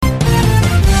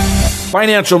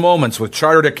Financial Moments with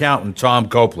Chartered Accountant Tom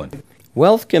Copeland.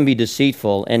 Wealth can be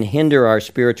deceitful and hinder our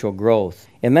spiritual growth.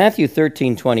 In Matthew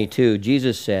 13:22,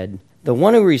 Jesus said, "The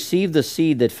one who received the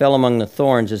seed that fell among the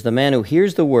thorns is the man who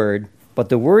hears the word, but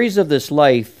the worries of this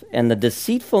life and the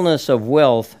deceitfulness of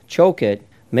wealth choke it,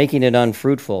 making it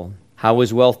unfruitful." How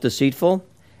is wealth deceitful?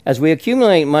 As we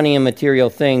accumulate money and material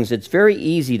things, it's very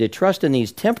easy to trust in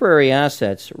these temporary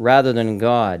assets rather than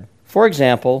God. For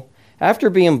example,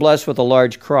 after being blessed with a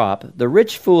large crop, the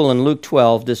rich fool in Luke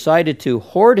 12 decided to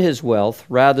hoard his wealth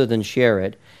rather than share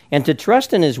it, and to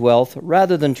trust in his wealth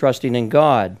rather than trusting in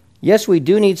God. Yes, we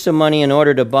do need some money in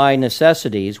order to buy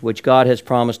necessities, which God has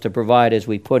promised to provide as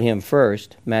we put Him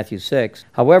first, Matthew 6.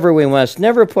 However, we must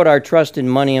never put our trust in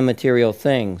money and material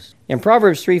things. In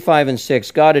Proverbs 3, 5, and 6,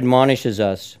 God admonishes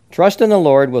us, "Trust in the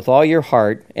Lord with all your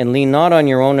heart, and lean not on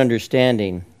your own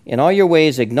understanding. In all your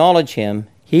ways acknowledge Him,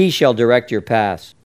 He shall direct your paths."